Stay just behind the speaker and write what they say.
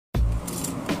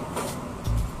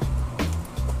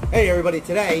Hey everybody,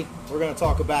 today we're going to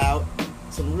talk about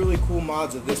some really cool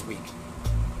mods of this week.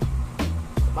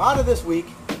 The mod of this week,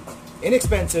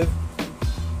 inexpensive,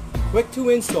 quick to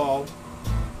install,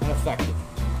 and effective.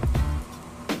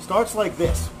 It starts like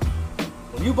this.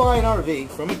 When you buy an RV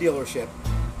from a dealership,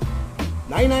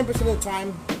 99% of the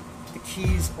time the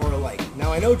keys are alike.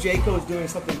 Now I know Jayco is doing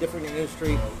something different in the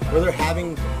industry where they're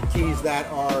having keys that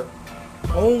are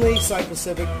only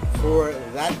site-specific for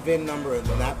that VIN number and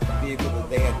that vehicle that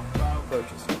they had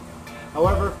purchased.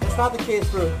 However, that's not the case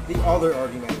for the other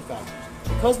RV manufacturers.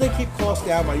 Because they keep costs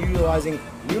down by utilizing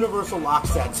universal lock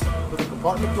sets for the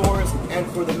compartment doors and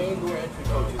for the main door entry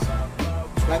coaches,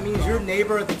 that means your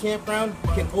neighbor at the campground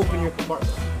can open your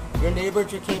compartment. Your neighbor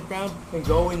at your campground can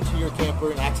go into your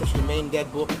camper and access your main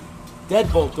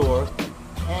deadbolt door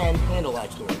and handle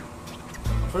latch door.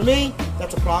 For me,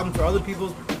 that's a problem. For other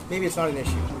people, maybe it's not an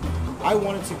issue. I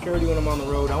wanted security when I'm on the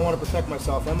road. I want to protect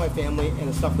myself and my family and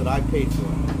the stuff that I paid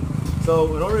for.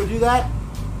 So in order to do that,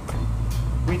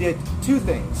 we did two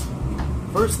things.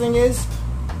 First thing is,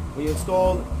 we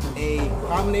installed a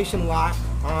combination lock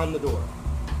on the door.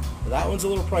 That one's a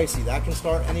little pricey. That can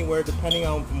start anywhere, depending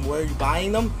on from where you're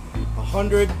buying them,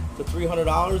 $100 to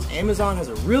 $300. Amazon has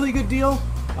a really good deal.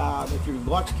 If you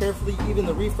watch carefully, even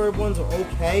the refurb ones are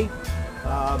okay.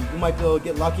 You might be able to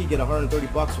get lucky, get 130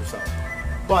 bucks or so.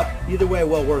 But either way,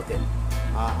 well worth it.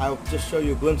 I'll just show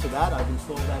you a glimpse of that. I've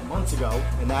installed that months ago,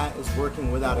 and that is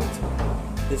working without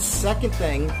incident. The second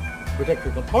thing, protect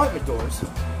your compartment doors,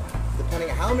 depending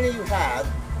on how many you have,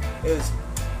 is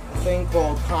a thing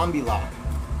called Combi lock,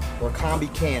 or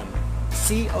Combi cam.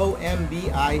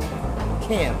 C-O-M-B-I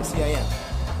cam, C-I-M.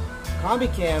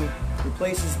 Combi cam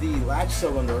replaces the latch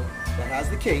cylinder that has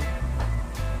the key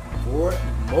for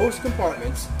most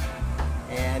compartments,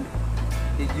 and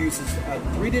it uses a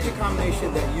 3-digit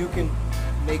combination that you can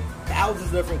make thousands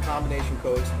of different combination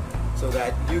codes so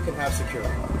that you can have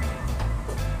security.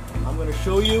 I'm going to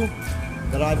show you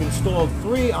that I've installed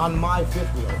 3 on my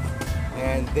fifth wheel,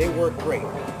 and they work great.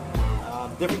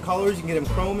 Different colors, you can get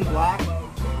them chrome and black.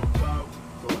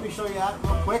 So let me show you that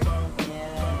real quick,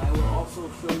 and I will also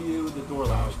show you the door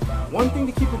latch. One thing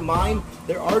to keep in mind,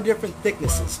 there are different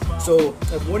thicknesses. So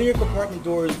if one of your compartment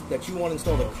doors that you want to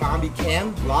install the Combi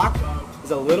cam lock is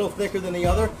a little thicker than the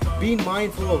other, be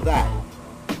mindful of that.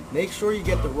 Make sure you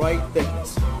get the right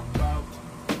thickness.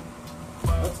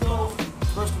 Let's go.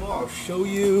 First of all, I'll show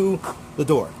you the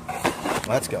door.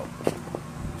 Let's go.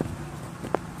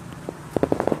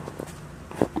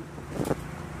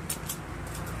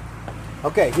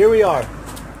 Okay, here we are.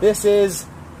 This is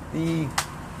the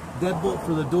deadbolt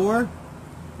for the door.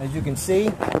 As you can see,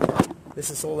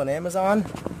 this is sold on Amazon.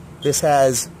 This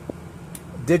has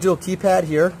digital keypad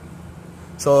here.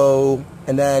 So,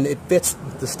 and then it fits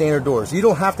the standard doors. You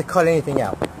don't have to cut anything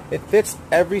out. It fits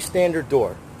every standard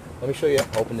door. Let me show you.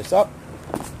 Open this up.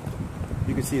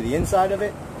 You can see the inside of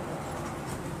it.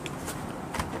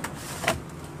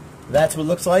 That's what it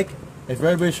looks like. If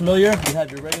everybody's familiar, you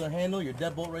have your regular handle, your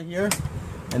deadbolt right here,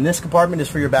 and this compartment is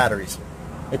for your batteries.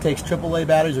 It takes AAA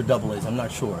batteries or AA's, I'm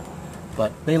not sure.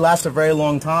 But they last a very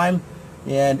long time,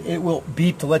 and it will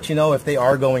beep to let you know if they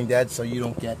are going dead so you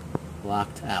don't get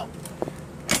locked out.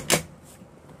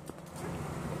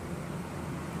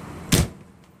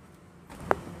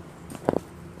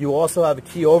 You also have a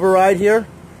key override here,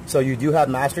 so you do have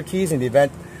master keys. In the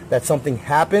event that something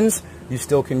happens, you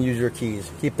still can use your keys.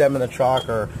 Keep them in the truck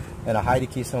or in a hidey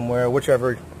key somewhere,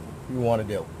 whichever you want to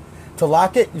do. To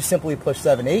lock it, you simply push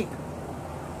 7/8.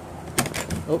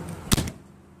 Oh.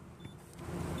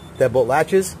 Deadbolt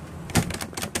latches.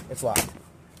 It's locked.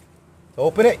 To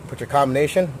open it, put your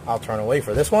combination. I'll turn away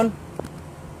for this one.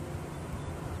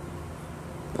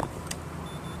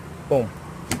 Boom.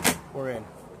 We're in.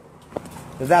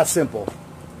 It's that simple.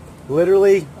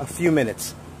 Literally a few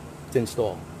minutes to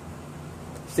install.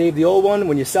 Save the old one.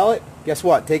 When you sell it, guess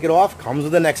what? Take it off. Comes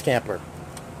with the next camper.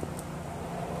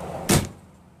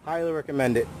 Highly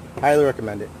recommend it. Highly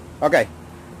recommend it. Okay,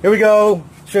 here we go.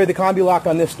 Show you the Combi lock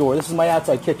on this door. This is my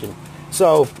outside kitchen.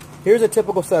 So here's a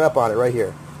typical setup on it right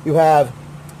here. You have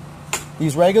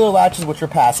these regular latches, which are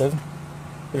passive.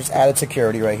 There's added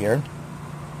security right here.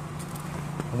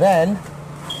 Then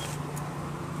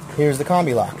here's the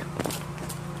Combi lock.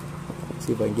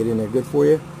 See if I can get in there good for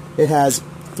you. It has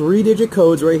 3-digit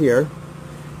codes right here,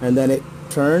 and then it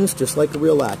turns just like a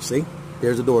real latch. See?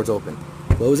 There's the doors open.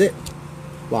 Close it.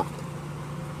 Locked.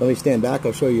 Let me stand back.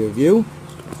 I'll show you a view.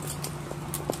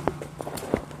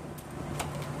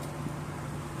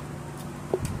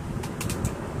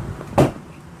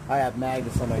 I have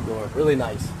magnets on my door. Really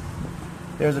nice.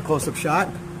 There's a close-up shot.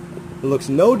 It looks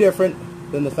no different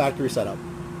than the factory setup.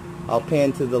 I'll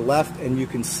pan to the left and you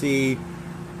can see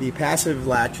the passive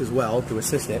latch as well to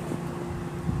assist it.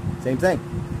 Same thing.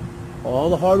 All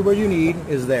the hardware you need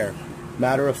is there.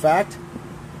 Matter of fact,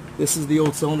 this is the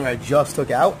old cylinder I just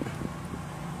took out.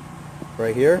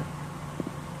 Right here.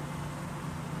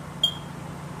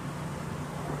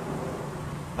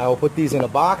 I will put these in a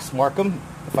box, mark them.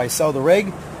 If I sell the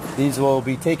rig, these will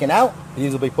be taken out.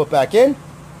 These will be put back in.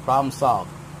 Problem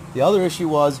solved. The other issue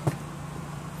was,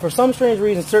 for some strange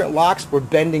reason, certain locks were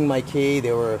bending my key.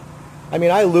 They were, I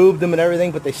mean, I lubed them and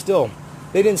everything, but they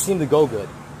didn't seem to go good.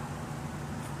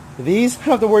 These, I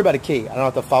don't have to worry about a key. I don't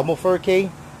have to fumble for a key.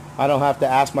 I don't have to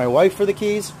ask my wife for the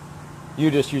keys.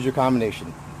 You just use your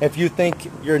combination. If you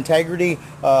think your integrity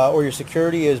or your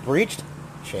security is breached,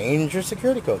 change your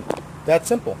security code. That's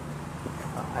simple.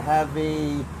 I have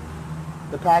the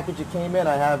package that came in.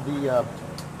 I have the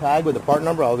tag with the part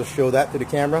number. I'll just show that to the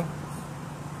camera.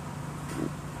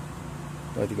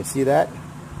 I don't know if you can see that.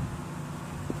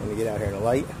 Let me get out here in the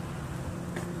light.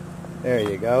 There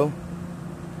you go.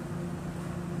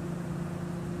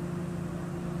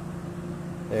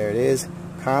 There it is.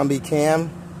 Combi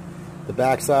cam. The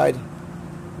back side.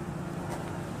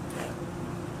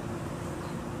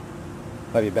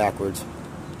 Might be backwards.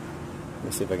 Let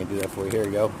me see if I can do that for you. Here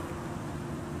we go.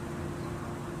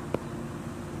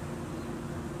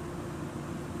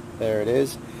 There it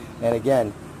is. And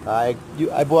again, I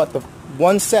bought the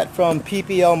one set from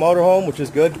PPL Motorhome, which is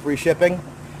good, free shipping.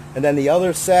 And then the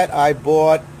other set I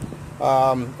bought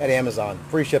at Amazon,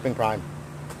 free shipping Prime.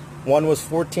 One was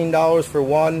 $14 for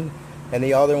one, and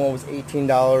the other one was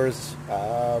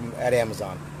 $18 at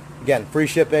Amazon. Again, free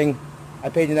shipping. I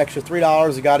paid an extra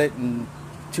 $3. I got it in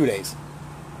 2 days.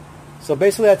 So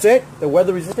basically that's it. They're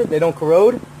weather resistant, they don't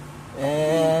corrode,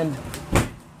 and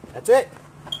that's it.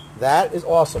 That is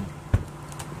awesome.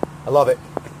 I love it.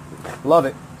 Love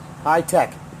it. High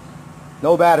tech.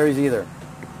 No batteries either.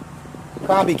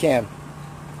 Combi cam.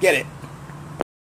 Get it.